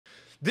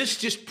This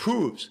just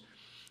proves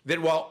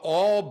that while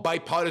all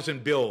bipartisan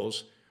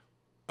bills,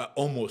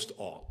 almost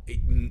all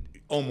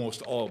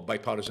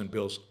bipartisan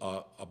bills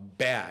are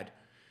bad,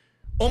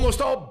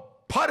 almost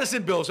all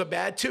partisan bills are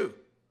bad too,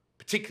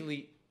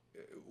 particularly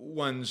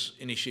ones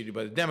initiated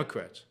by the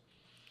Democrats.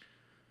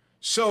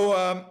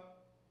 So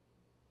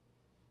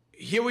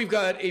here we've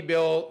got a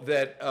bill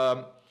that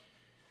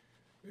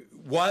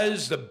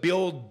was the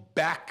Build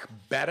Back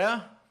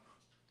Better,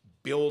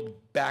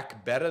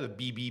 the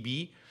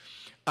BBB,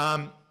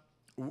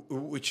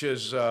 which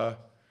is,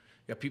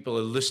 people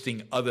are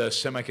listing other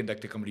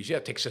semiconductor companies. Yeah,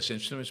 Texas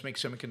Instruments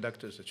makes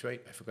semiconductors, that's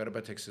right. I forgot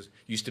about Texas.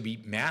 Used to be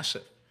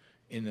massive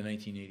in the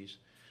 1980s.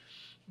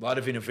 A lot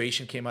of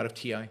innovation came out of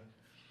TI.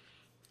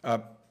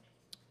 But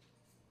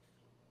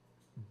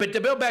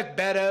the Build Back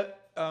Better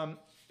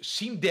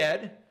seemed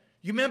dead.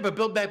 You remember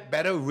Build Back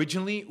Better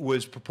originally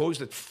was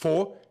proposed at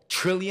 $4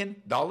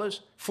 trillion?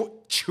 $4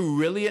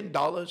 trillion?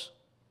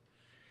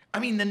 I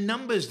mean, the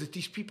numbers that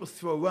these people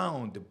throw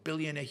around, a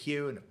billionaire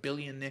here and a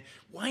billion there.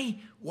 Why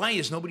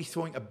is nobody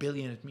throwing $1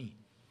 billion at me?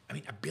 I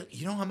mean,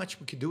 you know how much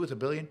we could do with $1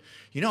 billion?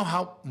 You know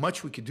how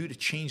much we could do to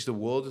change the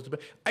world with $1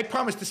 billion? I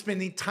promise to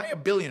spend the entire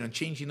 $1 billion on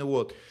changing the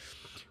world.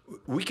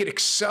 We could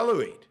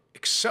accelerate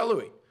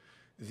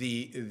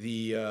the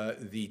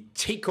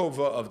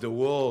takeover of the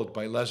world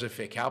by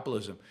laissez-faire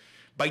capitalism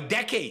by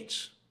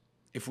decades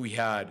if we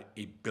had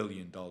 $1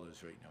 billion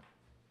right now.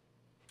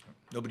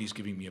 Nobody's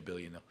giving me $1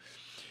 billion though.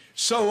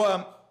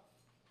 So,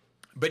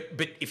 but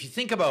if you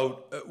think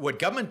about what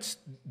government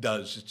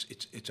does,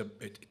 it's a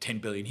 10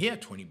 billion here,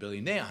 20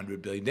 billion there,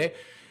 100 billion there.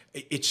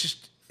 It's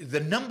just, the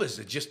numbers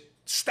are just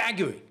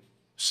staggering.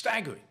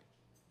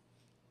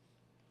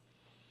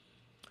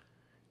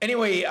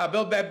 Anyway,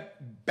 Build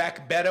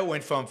Back Better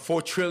went from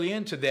 4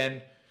 trillion to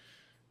then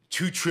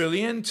 2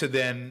 trillion to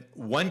then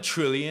 1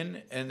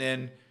 trillion, and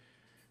then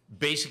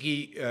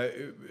basically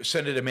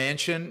Senator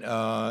Manchin,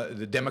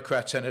 the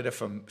Democrat senator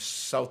from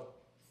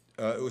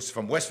it was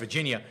from West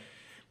Virginia,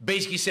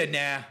 basically said,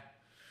 nah,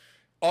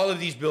 all of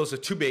these bills are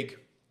too big,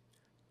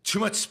 too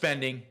much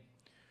spending.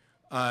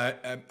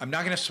 I'm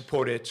not going to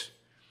support it.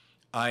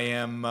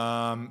 I'm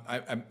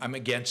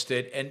against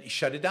it, and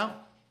shut it down.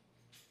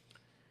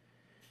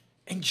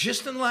 And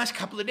just in the last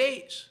couple of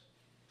days,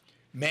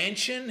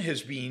 Manchin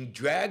has been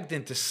dragged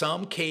into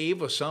some cave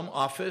or some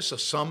office or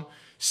some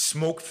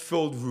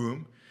smoke-filled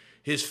room.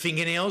 His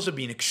fingernails are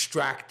being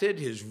extracted.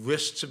 His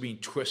wrists are being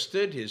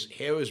twisted. His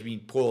hair is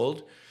being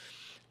pulled.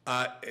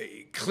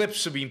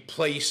 Clips are being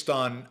placed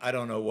on I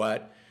don't know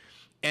what.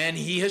 And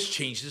he has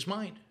changed his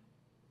mind.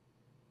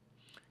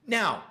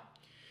 Now,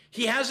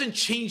 he hasn't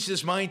changed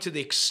his mind to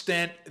the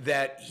extent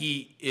that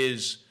he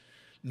is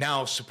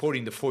now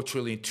supporting the 4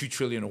 trillion, 2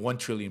 trillion, or 1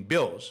 trillion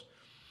bills.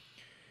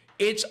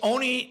 It's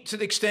only to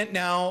the extent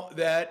now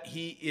that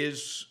he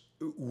is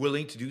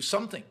willing to do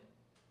something.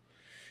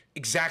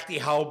 Exactly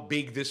how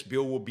big this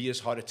bill will be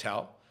is hard to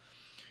tell.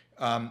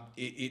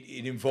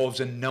 It involves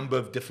a number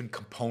of different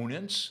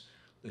components.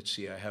 Let's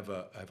see, I have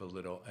a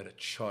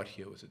chart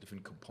here with the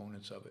different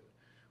components of it.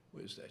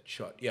 Where's that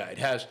chart? Yeah, it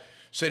has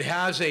a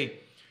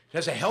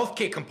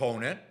healthcare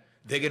component.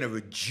 They're going to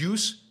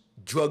reduce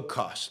drug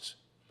costs.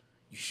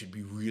 You should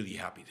be really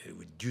happy to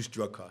reduce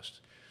drug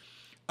costs.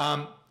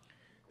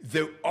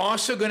 They're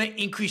also going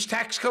to increase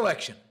tax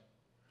collection.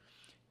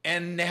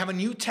 And they have a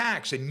new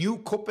tax, a new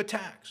corporate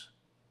tax.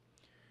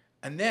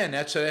 And then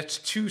that's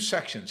 2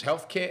 sections,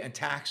 healthcare and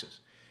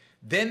taxes.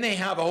 Then they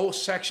have a whole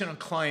section on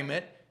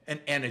climate and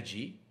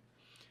energy.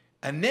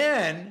 And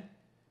then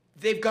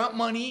they've got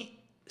money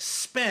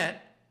spent,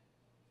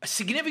 a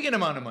significant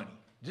amount of money.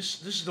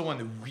 This is the one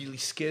that really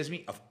scares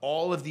me. Of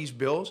all of these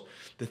bills,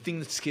 the thing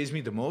that scares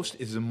me the most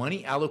is the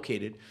money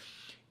allocated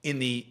in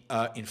the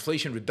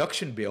Inflation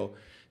Reduction Bill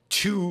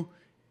to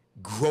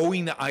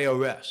growing the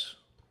IRS.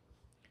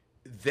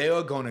 They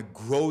are going to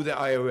grow the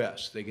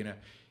IRS. They're going to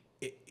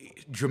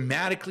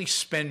dramatically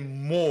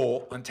spend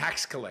more on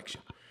tax collection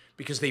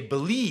because they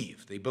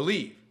believe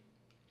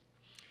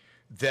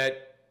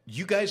that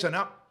you guys are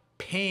not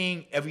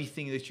paying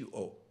everything that you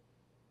owe.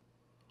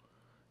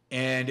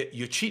 And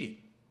you're cheating.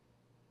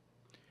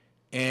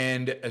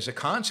 And as a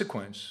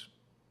consequence,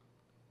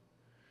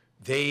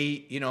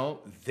 they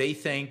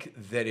think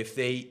that if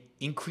they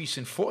increase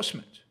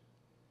enforcement,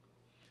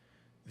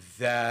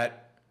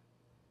 that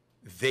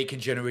they can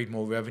generate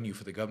more revenue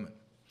for the government.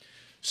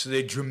 So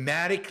they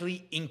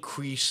dramatically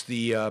increase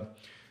the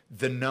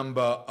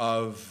number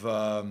of,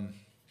 I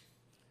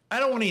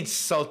don't want to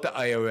insult the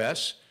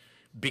IRS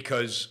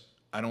because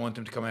I don't want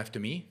them to come after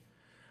me.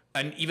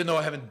 And even though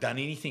I haven't done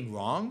anything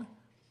wrong,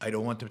 I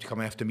don't want them to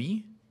come after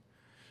me.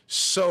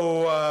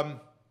 So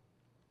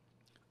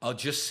I'll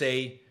just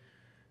say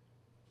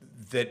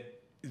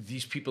that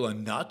these people are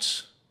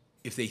nuts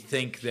if they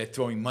think that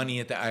throwing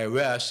money at the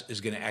IRS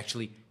is going to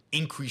actually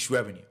increase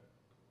revenue.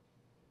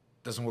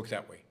 Doesn't work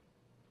that way.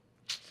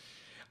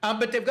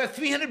 But they've got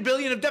 $300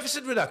 billion of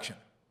deficit reduction.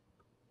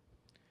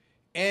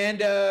 And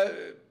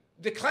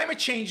the climate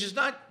change is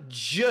not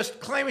just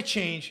climate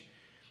change.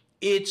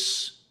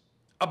 It's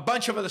a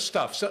bunch of other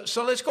stuff.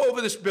 So let's go over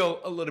this bill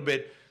a little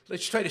bit.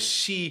 Let's try to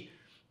see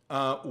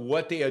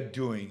what they are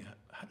doing.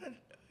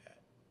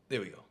 There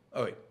we go.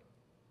 All right.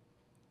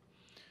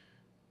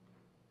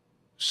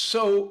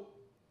 So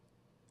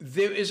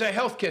there is a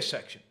healthcare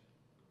section.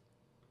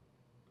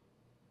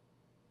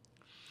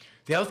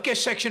 The healthcare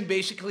section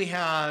basically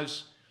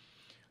has,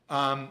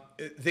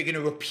 they're going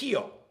to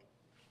repeal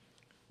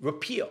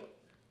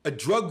a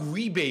drug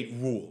rebate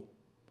rule,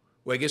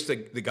 where I guess the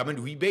government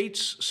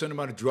rebates a certain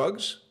amount of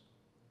drugs.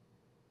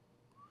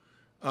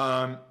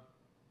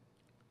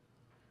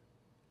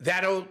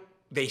 That'll,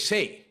 they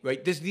say,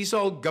 right? These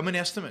are all government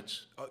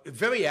estimates,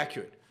 very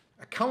accurate.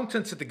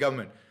 Accountants at the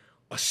government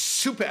are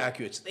super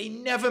accurate. They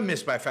never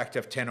miss by a factor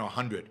of 10 or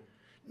 100.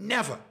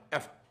 Never,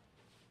 ever,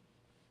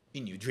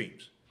 in your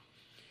dreams.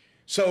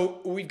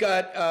 So we've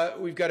got a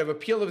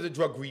repeal of the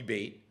drug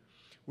rebate.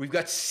 We've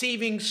got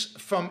savings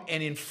from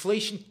an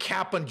inflation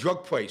cap on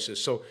drug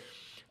prices. So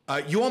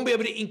you won't be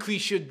able to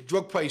increase your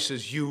drug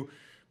prices, you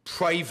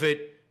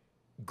private,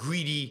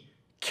 greedy,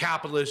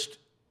 capitalist,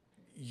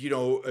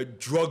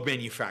 drug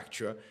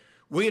manufacturer.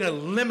 We're going to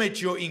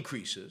limit your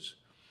increases.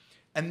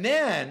 And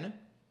then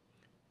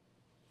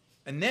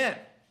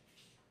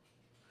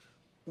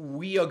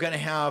we are going to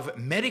have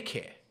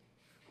Medicare,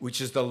 which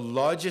is the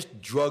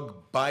largest drug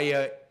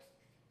buyer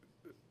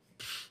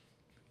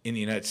in the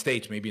United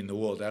States, maybe in the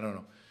world, I don't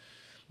know,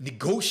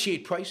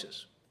 negotiate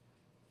prices.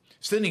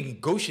 So then they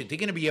negotiate. They're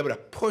going to be able to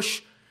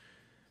push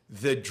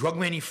the drug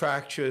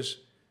manufacturers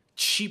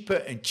cheaper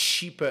and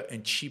cheaper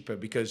and cheaper,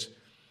 because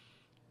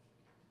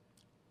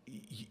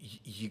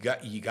you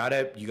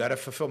gotta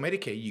fulfill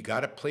Medicare. You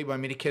gotta play by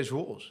Medicare's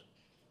rules.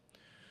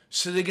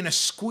 So they're going to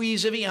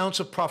squeeze every ounce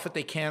of profit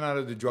they can out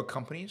of the drug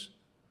companies.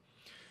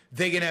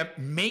 They're going to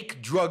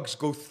make drugs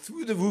go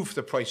through the roof,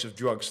 the price of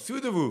drugs, through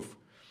the roof,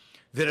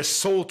 that are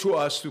sold to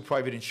us through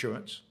private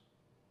insurance.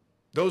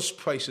 Those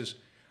prices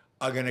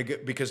are going to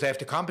get, because they have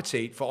to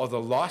compensate for all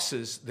the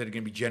losses that are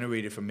going to be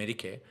generated from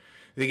Medicare.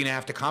 They're going to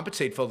have to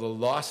compensate for the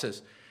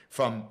losses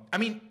from, I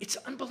mean, it's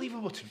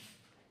unbelievable to me.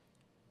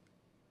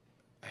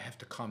 I have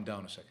to calm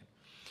down a second.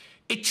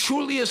 It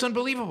truly is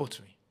unbelievable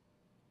to me.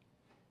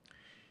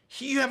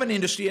 Here you have an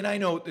industry, and I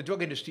know the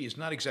drug industry is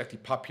not exactly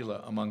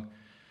popular among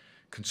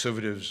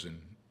conservatives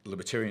and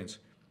libertarians.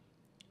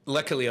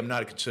 Luckily, I'm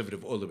not a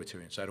conservative or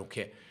libertarian, so I don't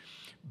care.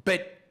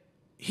 But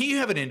here you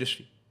have an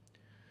industry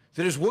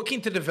that is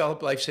working to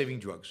develop life-saving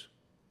drugs.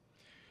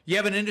 You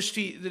have an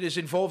industry that is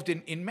involved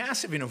in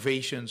massive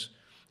innovations,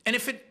 and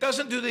if it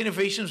doesn't do the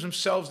innovations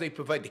themselves, they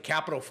provide the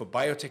capital for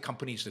biotech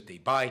companies that they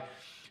buy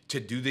to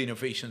do the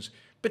innovations.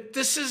 But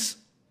this is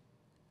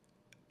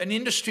an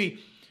industry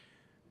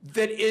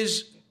that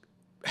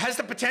has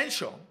the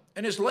potential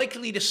and is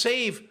likely to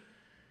save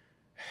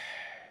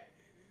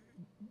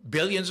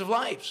billions of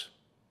lives,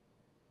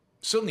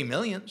 certainly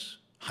millions,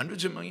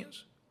 hundreds of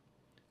millions.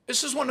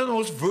 This is one of the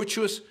most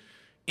virtuous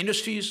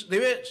industries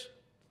there is.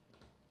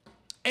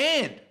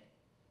 And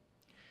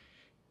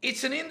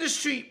it's an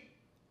industry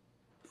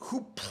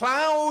who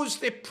plows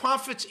their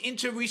profits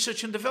into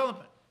research and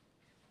development.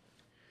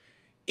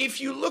 If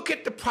you look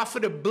at the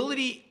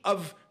profitability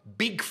of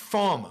big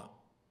pharma,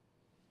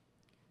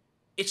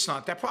 it's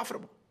not that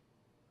profitable.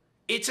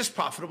 It's as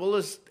profitable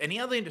as any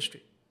other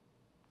industry.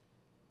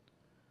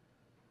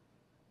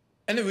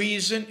 And the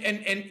reason, and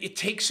it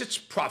takes its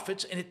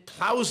profits and it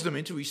plows them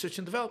into research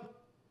and development.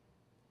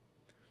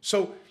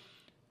 So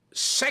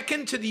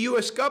second to the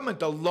US government,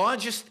 the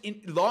largest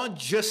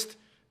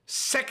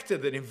sector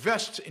that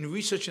invests in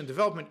research and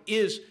development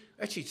is,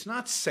 actually it's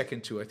not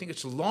second to, I think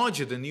it's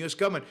larger than the US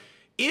government,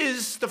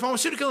 is the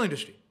pharmaceutical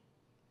industry.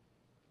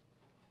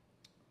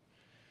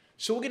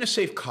 So we're going to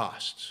save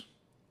costs.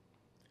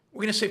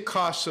 We're going to save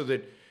costs so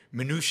that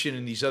Mnuchin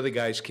and these other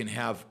guys can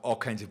have all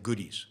kinds of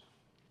goodies.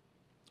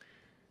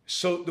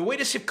 So the way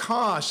to save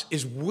costs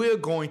is we're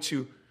going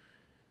to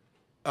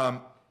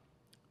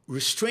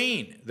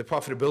restrain the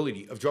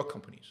profitability of drug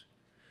companies.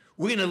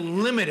 We're going to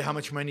limit how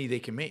much money they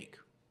can make.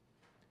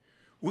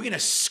 We're going to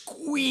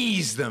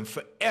squeeze them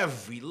for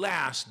every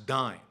last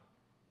dime.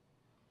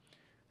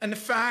 And the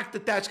fact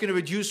that that's going to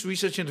reduce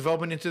research and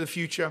development into the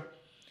future,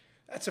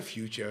 that's a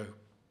future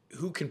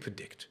who can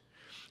predict.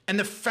 And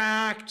the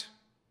fact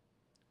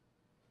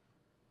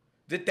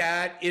that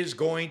that is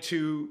going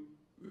to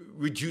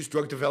reduce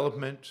drug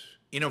development,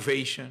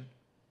 innovation,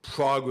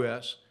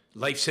 progress,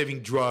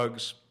 life-saving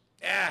drugs,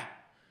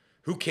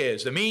 who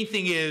cares? The main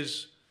thing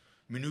is,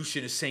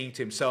 Mnuchin is saying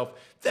to himself,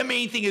 the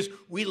main thing is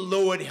we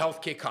lowered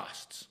healthcare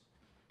costs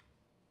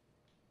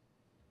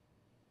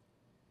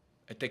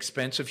at the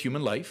expense of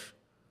human life,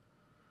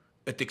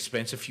 at the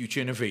expense of future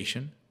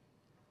innovation.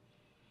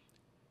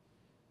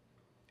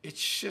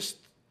 It's just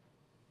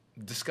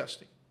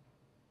disgusting.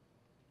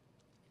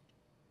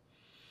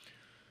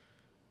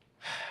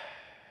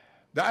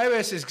 The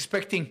IRS is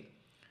expecting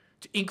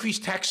to increase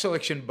tax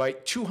collection by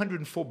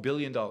 $204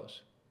 billion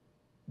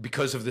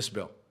because of this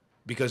bill,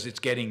 because it's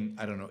getting,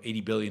 I don't know,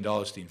 $80 billion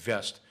to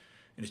invest,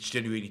 and it's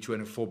generating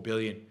 $204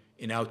 billion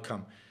in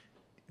outcome.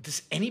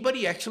 Does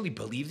anybody actually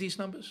believe these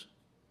numbers?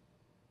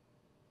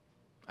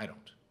 I don't.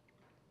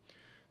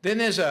 Then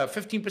there's a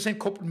 15%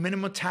 corporate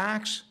minimum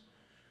tax.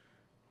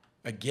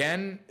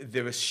 Again,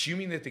 they're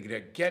assuming that they're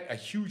going to get a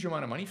huge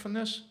amount of money from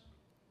this.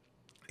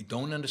 I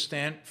don't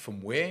understand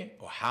from where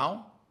or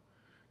how,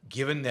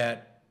 given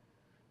that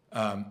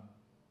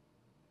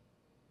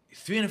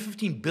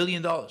 $315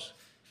 billion.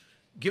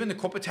 Given the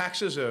corporate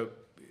taxes,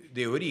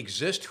 they already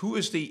exist, who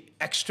is the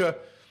extra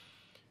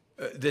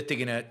that they're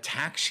going to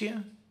tax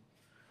here?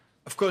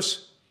 Of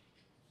course,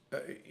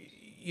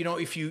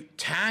 if you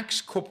tax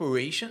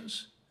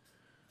corporations,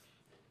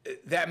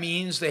 that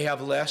means they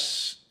have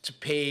less to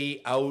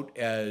pay out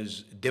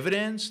as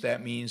dividends.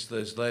 That means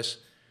there's less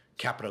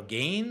capital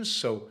gains,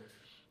 so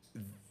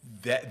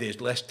that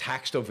there's less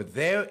taxed over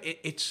there.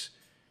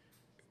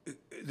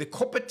 The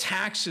corporate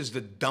tax is the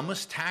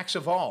dumbest tax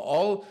of all.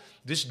 All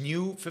this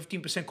new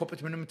 15%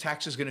 corporate minimum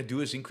tax is going to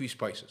do is increase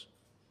prices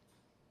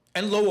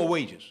and lower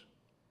wages.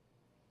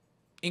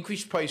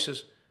 Increase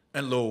prices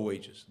and lower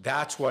wages.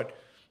 That's what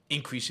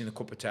increasing the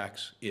corporate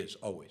tax is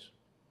always.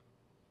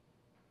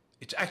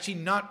 It's actually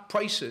not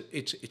prices,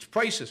 it's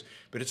prices,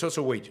 but it's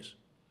also wages.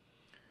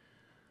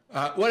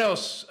 What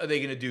else are they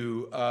going to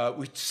do?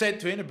 We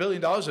said $300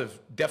 billion of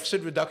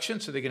deficit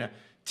reduction, so they're going to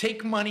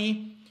take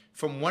money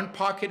from one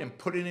pocket and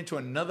put it into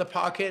another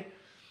pocket.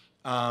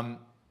 And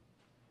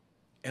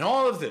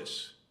all of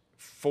this,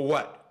 for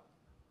what?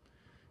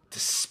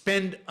 To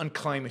spend on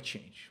climate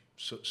change.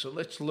 So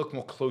let's look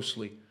more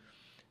closely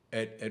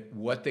at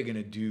what they're going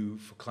to do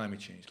for climate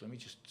change. Let me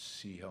just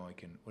see how I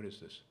can, what is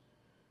this?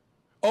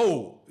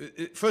 Oh,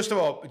 first of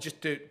all, just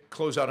to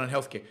close out on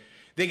healthcare,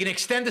 they can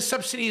extend the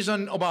subsidies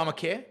on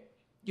Obamacare.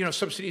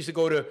 Subsidies that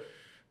go to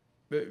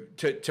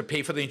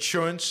pay for the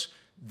insurance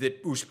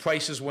whose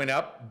prices went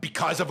up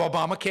because of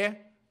Obamacare.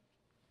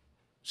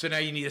 So now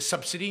you need a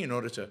subsidy in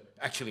order to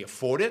actually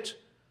afford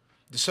it.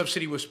 The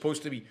subsidy was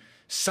supposed to be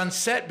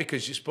sunset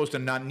because you're supposed to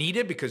not need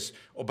it because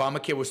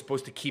Obamacare was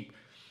supposed to keep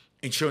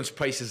insurance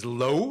prices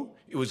low.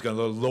 It was going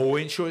to lower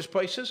insurance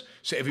prices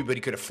so everybody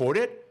could afford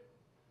it.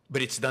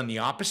 But it's done the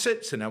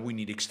opposite, so now we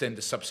need to extend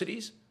the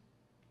subsidies.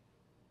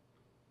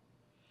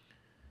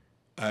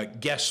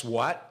 Guess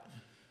what?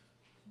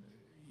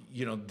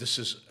 This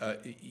is,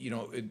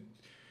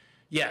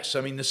 yes,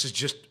 I mean, this is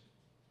just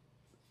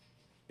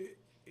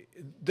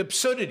the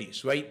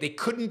absurdities, right? They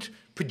couldn't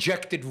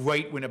project it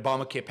right when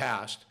Obamacare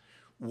passed.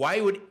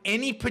 Why would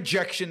any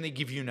projection they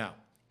give you now,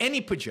 any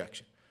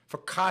projection for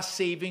cost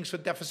savings, for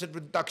deficit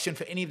reduction,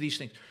 for any of these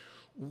things,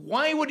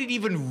 why would it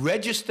even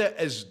register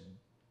as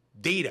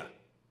data?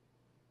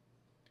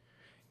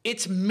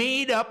 It's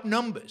made up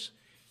numbers.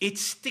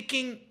 It's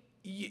sticking,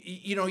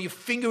 your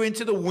finger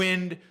into the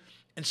wind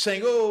and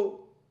saying,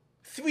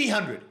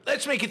 300.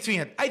 Let's make it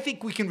 300. I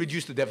think we can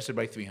reduce the deficit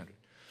by 300.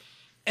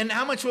 And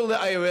how much will the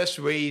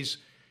IRS raise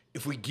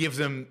if we give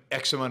them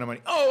X amount of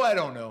money? I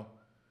don't know.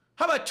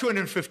 How about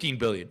 215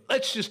 billion?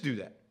 Let's just do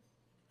that.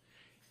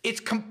 It's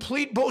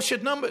complete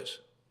bullshit numbers.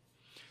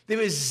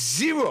 There is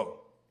zero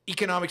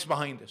economics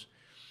behind this.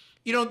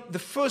 The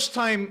first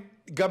time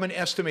government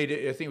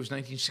estimated, I think it was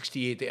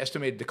 1968, they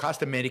estimated the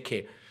cost of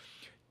Medicare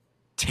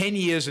 10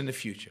 years in the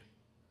future.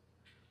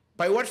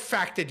 By what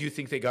factor do you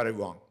think they got it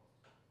wrong?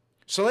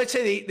 So let's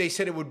say they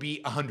said it would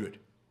be 100.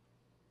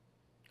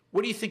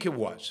 What do you think it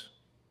was?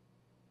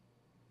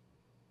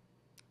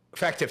 A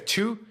factor of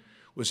 2?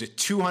 Was it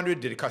 200?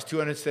 Did it cost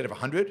 200 instead of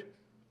 100?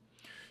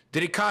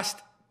 Did it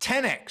cost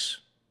 10x?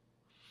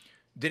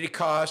 Did it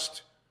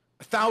cost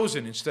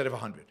 1,000 instead of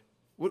 100?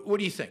 What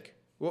do you think?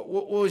 What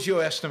was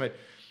your estimate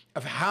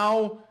of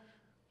how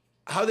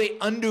they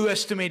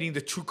underestimating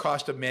the true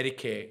cost of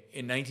Medicare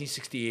in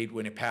 1968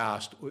 when it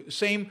passed?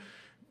 Same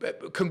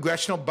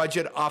Congressional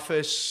Budget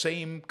Office,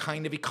 same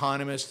kind of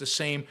economists, the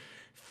same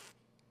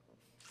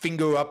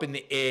finger up in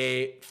the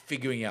air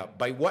figuring out.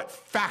 By what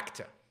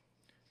factor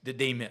did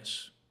they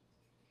miss?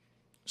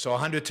 So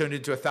 100 turned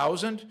into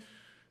 1,000?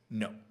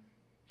 No.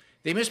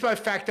 They missed by a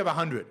factor of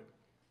 100.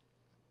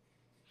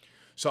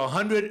 So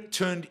 100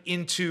 turned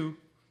into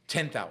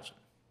 10,000.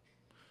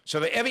 So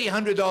for every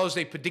 $100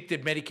 they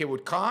predicted Medicare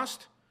would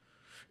cost,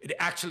 it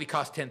actually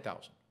cost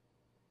 10,000.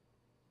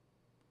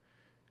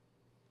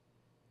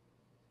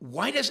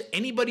 Why does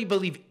anybody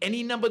believe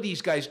any number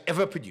these guys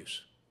ever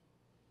produce?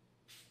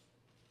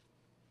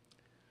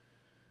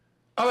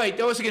 All right,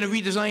 they're also going to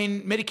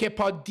redesign Medicare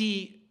Part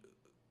D.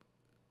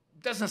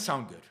 Doesn't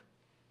sound good.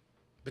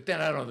 But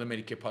then I don't know, the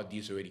Medicare Part D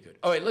is already good.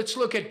 All right, let's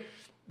look at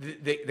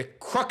the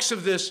crux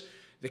of this,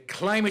 the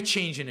climate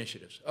change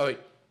initiatives. All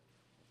right,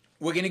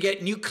 we're going to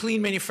get new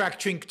clean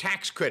manufacturing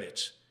tax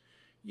credits.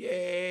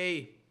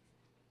 Yay.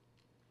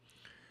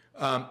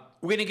 We're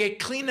going to get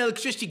clean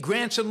electricity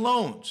grants and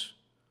loans.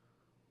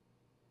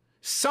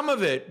 Some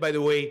of it, by the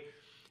way,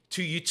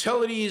 to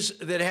utilities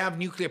that have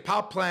nuclear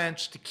power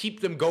plants to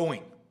keep them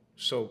going.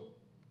 So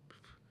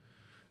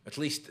at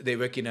least they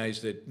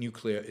recognize that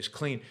nuclear is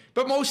clean.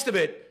 But most of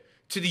it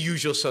to the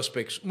usual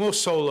suspects, more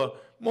solar,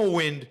 more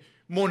wind,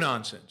 more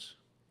nonsense.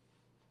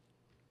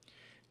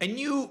 A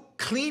new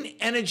clean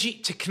energy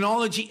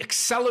technology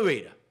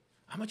accelerator.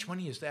 How much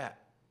money is that?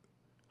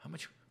 How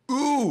much?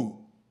 Ooh,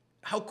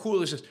 How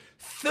cool is this?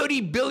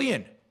 30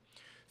 billion.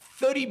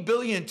 30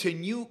 billion to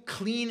new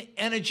clean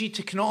energy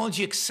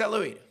technology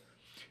accelerator.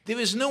 There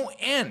is no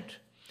end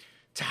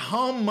to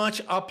how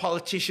much our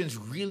politicians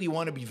really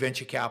want to be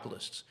venture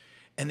capitalists.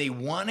 And they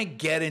want to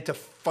get into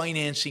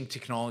financing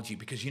technology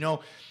because,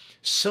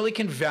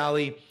 Silicon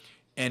Valley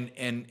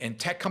and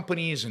tech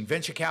companies and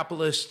venture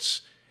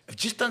capitalists have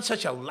just done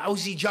such a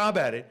lousy job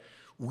at it.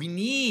 We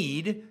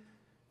need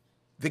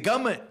the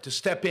government to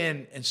step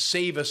in and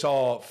save us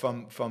all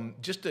from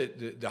just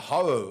the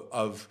horror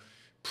of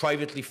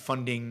privately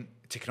funding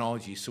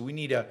technology. So we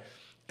need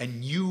a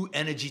new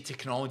energy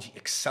technology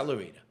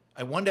accelerator.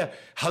 I wonder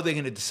how they're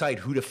going to decide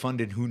who to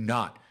fund and who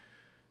not.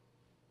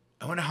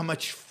 I wonder how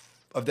much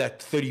of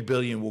that 30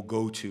 billion will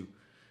go to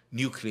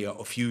nuclear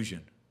or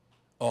fusion,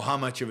 or how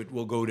much of it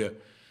will go to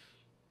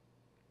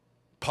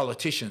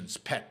politicians'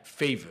 pet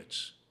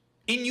favorites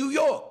in New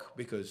York,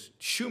 because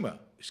Schumer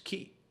is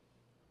key.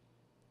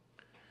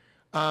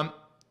 Some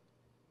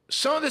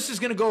of this is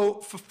going to go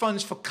for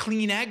funds for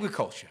clean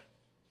agriculture.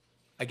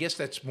 I guess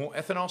that's more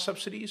ethanol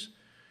subsidies.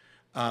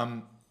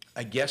 I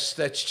guess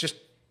that's just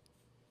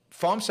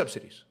farm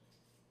subsidies.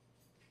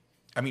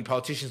 I mean,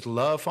 politicians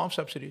love farm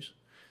subsidies.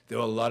 There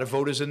are a lot of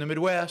voters in the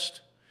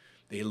Midwest.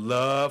 They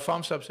love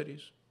farm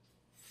subsidies.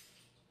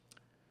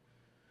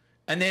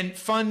 And then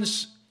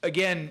funds,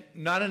 again,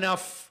 not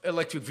enough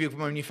electric vehicle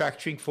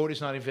manufacturing. Ford is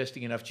not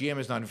investing enough. GM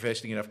is not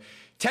investing enough.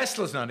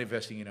 Tesla's not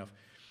investing enough.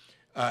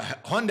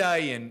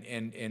 Hyundai and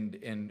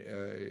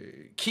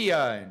Kia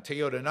and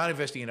Toyota are not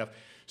investing enough.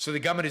 So the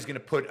government is going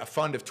to put a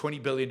fund of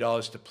 $20 billion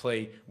to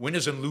play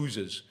winners and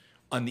losers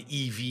on the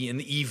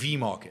EV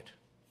market.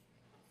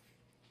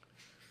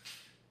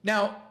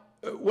 Now,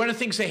 one of the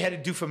things they had to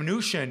do for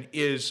Mnuchin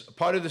is,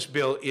 part of this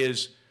bill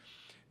is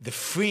the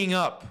freeing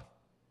up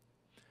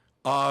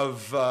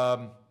of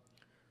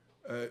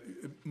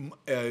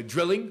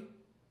drilling.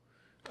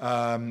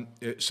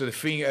 So the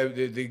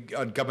freeing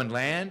on government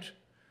land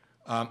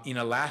in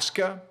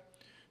Alaska.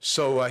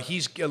 So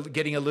he's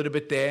getting a little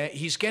bit there.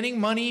 He's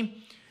getting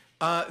money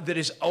that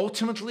is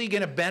ultimately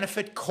going to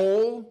benefit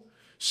coal.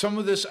 Some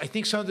of this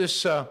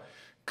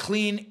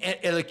clean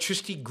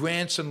electricity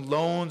grants and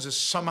loans is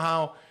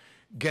somehow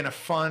going to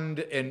fund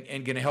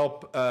and going to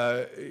help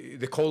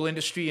the coal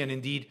industry. And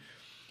indeed,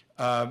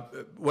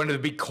 one of the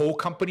big coal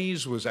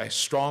companies was a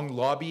strong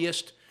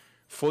lobbyist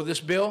for this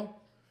bill,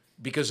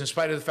 because in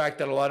spite of the fact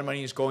that a lot of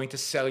money is going to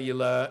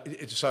solar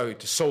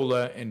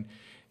and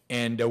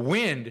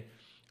wind,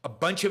 a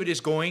bunch of it is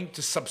going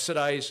to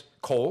subsidize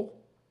coal.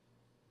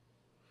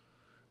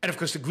 And of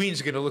course, the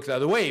Greens are going to look the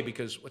other way,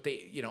 because what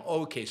they,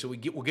 okay, so we'll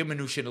give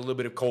Mnuchin a little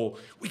bit of coal.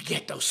 We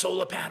get those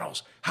solar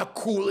panels. How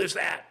cool is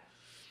that?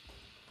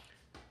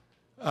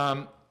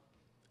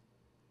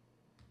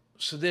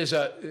 So there's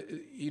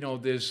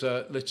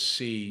let's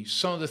see,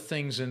 some of the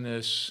things in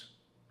this.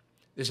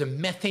 There's a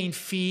methane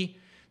fee.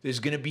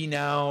 There's going to be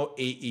now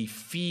a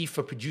fee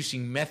for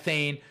producing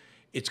methane.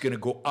 It's going to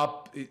go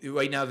up.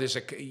 Right now,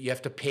 you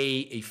have to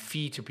pay a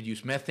fee to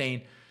produce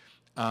methane.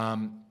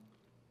 And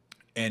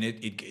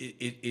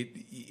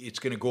it's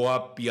going to go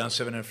up beyond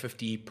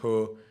 750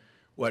 per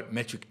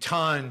metric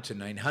ton to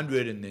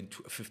 900, and then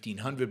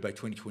 1,500 by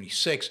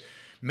 2026.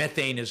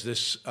 Methane is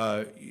this,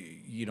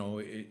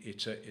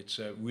 it's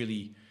a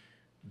really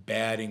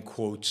bad, in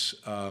quotes,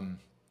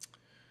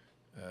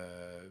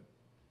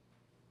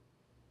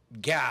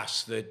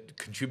 gas that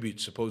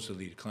contributes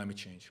supposedly to climate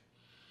change.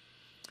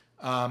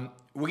 We're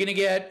going to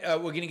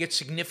get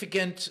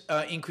significant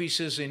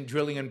increases in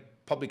drilling on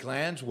public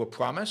lands. We're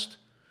promised.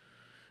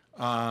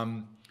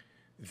 Although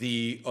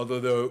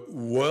the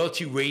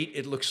royalty rate,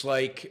 it looks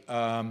like,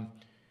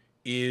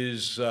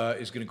 is going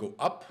to go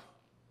up,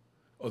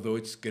 although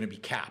it's going to be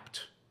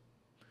capped.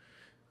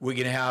 We're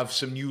going to have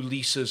some new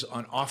leases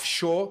on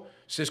offshore.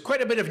 So there's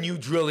quite a bit of new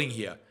drilling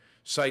here.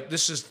 So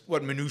this is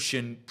what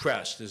Mnuchin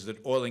pressed, is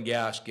that oil and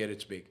gas get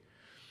its big.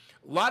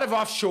 A lot of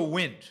offshore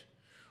wind.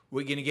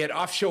 We're going to get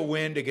offshore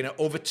wind. They're going to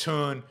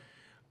overturn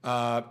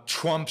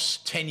Trump's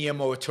 10-year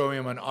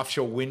moratorium on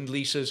offshore wind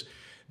leases.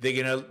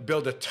 They're going to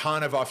build a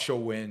ton of offshore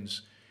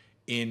winds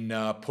in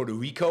Puerto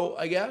Rico,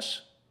 I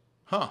guess.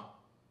 Huh.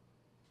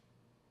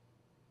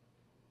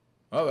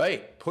 All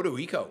right, Puerto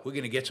Rico. We're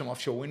going to get some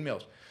offshore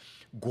windmills.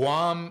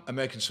 Guam,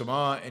 American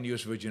Samoa, and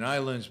U.S. Virgin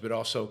Islands, but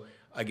also,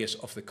 I guess,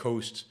 off the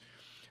coasts.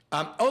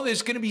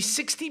 There's going to be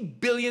 $60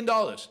 billion.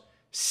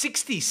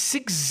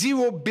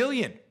 $60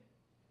 billion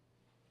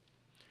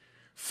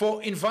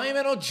for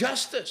environmental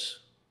justice.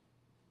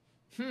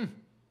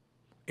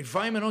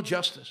 Environmental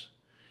justice.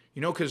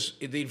 Because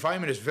the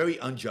environment is very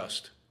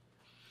unjust.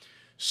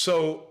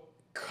 So,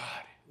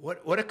 God,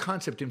 what a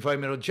concept,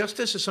 environmental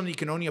justice is something you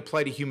can only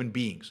apply to human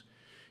beings.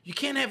 You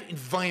can't have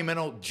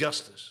environmental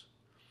justice.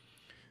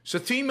 So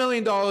 $3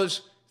 million,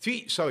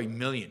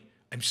 million.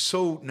 I'm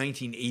so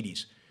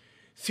 1980s.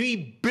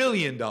 $3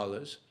 billion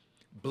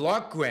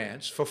block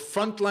grants for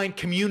frontline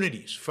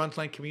communities.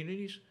 Frontline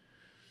communities?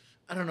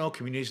 I don't know,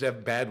 communities that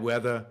have bad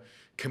weather,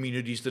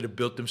 communities that have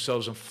built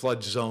themselves in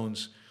flood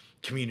zones,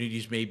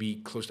 communities maybe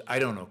close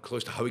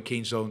to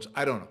hurricane zones,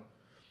 I don't know.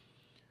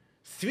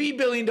 $3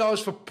 billion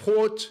for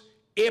port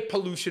air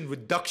pollution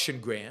reduction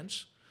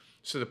grants.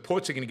 So the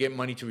ports are going to get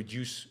money to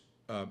reduce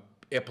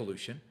air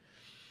pollution.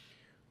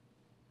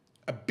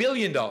 $1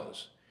 billion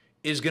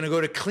is going to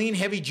go to clean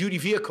heavy-duty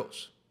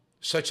vehicles,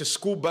 such as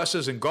school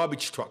buses and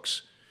garbage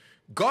trucks.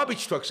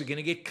 Garbage trucks are going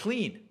to get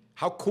clean.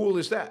 How cool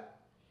is that?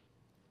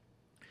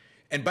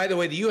 And by the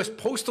way, the U.S.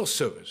 Postal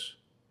Service,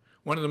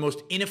 one of the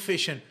most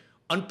inefficient,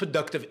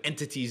 unproductive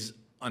entities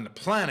on the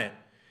planet,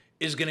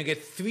 is going to get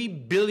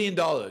 $3 billion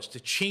to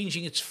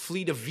changing its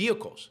fleet of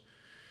vehicles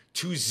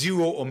to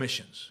zero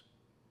emissions.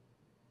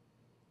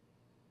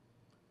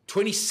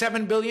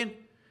 $27 billion,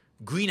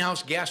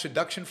 Greenhouse Gas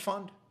Reduction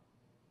Fund,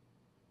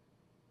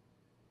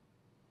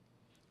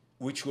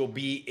 which will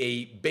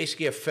be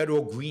basically a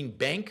federal green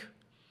bank,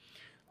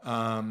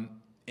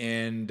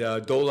 and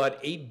dole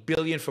out $8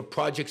 billion for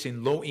projects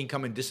in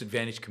low-income and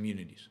disadvantaged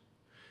communities.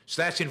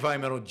 So that's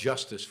environmental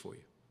justice for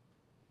you.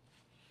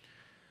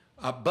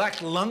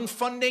 Black lung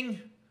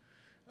funding,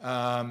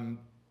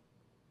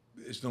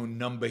 there's no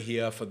number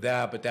here for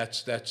that, but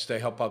that's to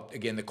help out,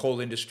 again, the coal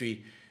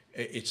industry.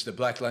 It's the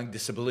Black Lung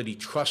Disability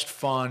Trust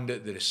Fund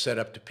that is set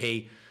up to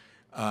pay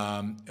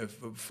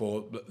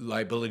for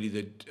liability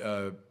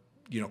that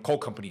coal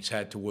companies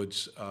had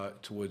towards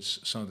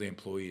some of the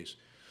employees.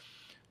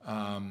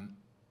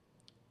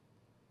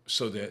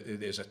 So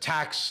there's a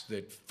tax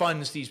that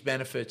funds these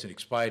benefits. It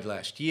expired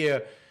last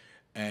year,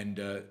 and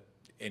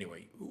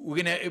anyway,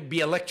 we're going to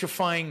be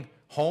electrifying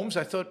homes.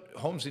 I thought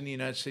homes in the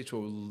United States were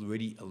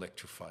already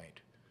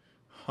electrified.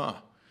 Huh.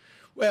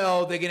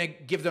 Well, they're going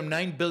to give them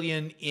 $9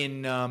 billion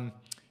in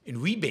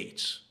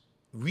rebates.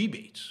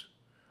 Rebates.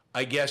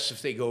 I guess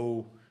if they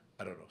go,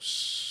 I don't know,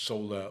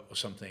 solar or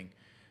something.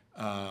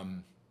 We're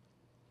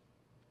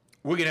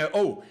going to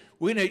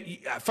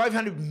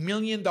 $500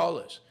 million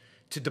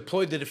to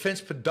deploy the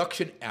Defense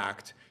Production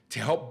Act to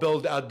help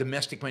build out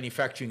domestic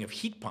manufacturing of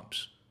heat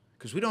pumps.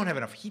 Because we don't have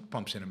enough heat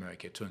pumps in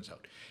America, it turns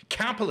out.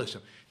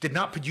 Capitalism did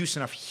not produce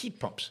enough heat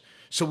pumps.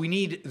 So we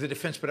need the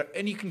defense production.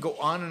 And you can go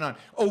on and on.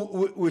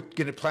 Oh, we're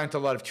going to plant a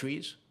lot of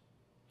trees.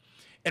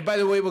 And by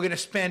the way, we're going to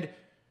spend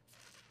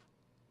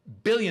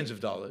billions of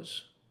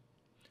dollars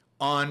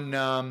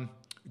on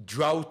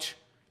drought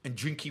and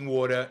drinking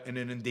water and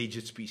an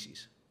endangered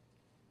species.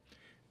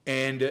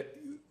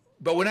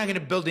 But we're not going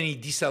to build any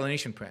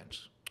desalination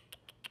plants.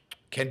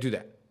 Can't do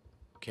that.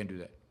 Can't do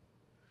that.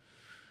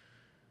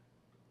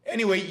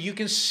 Anyway, you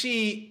can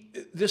see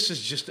this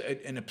is just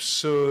an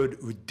absurd,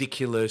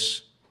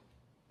 ridiculous,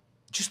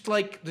 just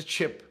like the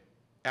CHIP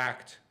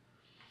Act.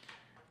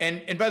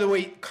 And by the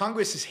way,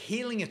 Congress is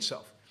hailing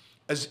itself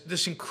as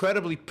this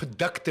incredibly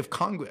productive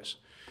Congress.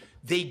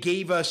 They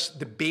gave us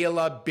the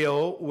bailout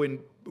bill when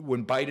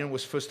Biden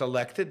was first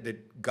elected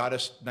that got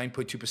us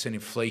 9.2%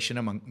 inflation,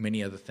 among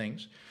many other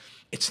things.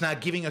 It's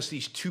not giving us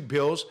these two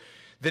bills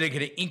that are going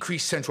to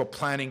increase central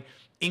planning,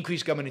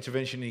 increase government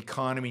intervention in the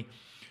economy,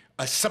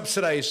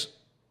 subsidize,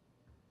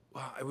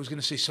 well, I was going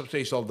to say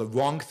subsidize all the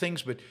wrong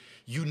things, but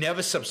you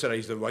never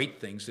subsidize the right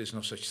things. There's no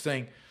such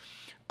thing.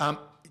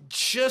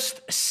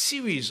 Just a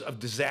series of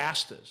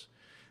disasters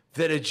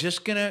that are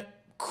just going to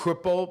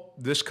cripple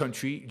this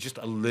country just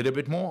a little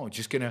bit more,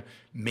 just going to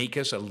make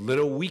us a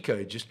little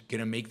weaker, just going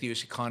to make the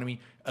U.S. economy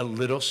a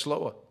little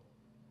slower.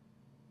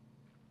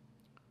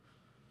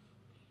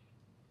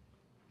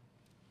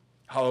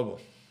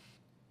 Horrible.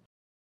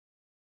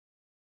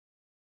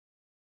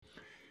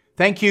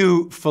 Thank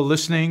you for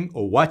listening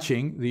or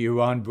watching the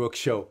Yaron Brook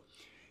Show.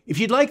 If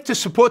you'd like to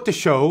support the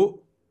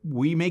show,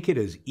 we make it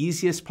as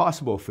easy as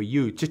possible for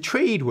you to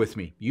trade with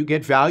me. You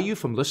get value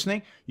from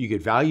listening. You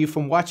get value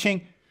from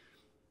watching.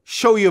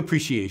 Show your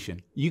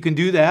appreciation. You can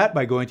do that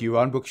by going to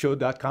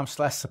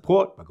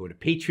yaronbrookshow.com/support, by going to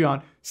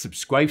Patreon,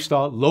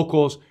 Subscribestar,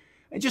 Locals,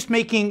 and just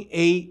making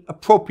an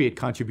appropriate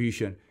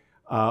contribution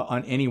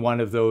on any one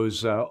of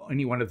those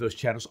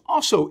channels.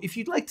 Also, if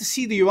you'd like to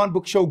see the Yaron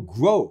Brook Show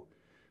grow,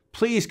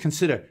 please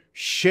consider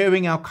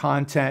sharing our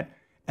content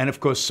and, of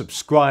course,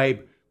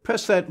 subscribe.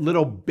 Press that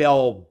little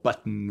bell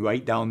button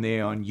right down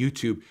there on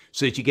YouTube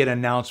so that you get an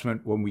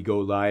announcement when we go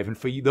live. And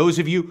for those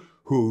of you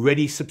who are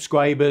already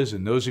subscribers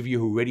and those of you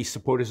who are already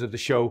supporters of the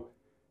show,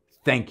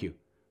 thank you.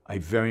 I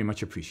very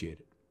much appreciate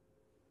it.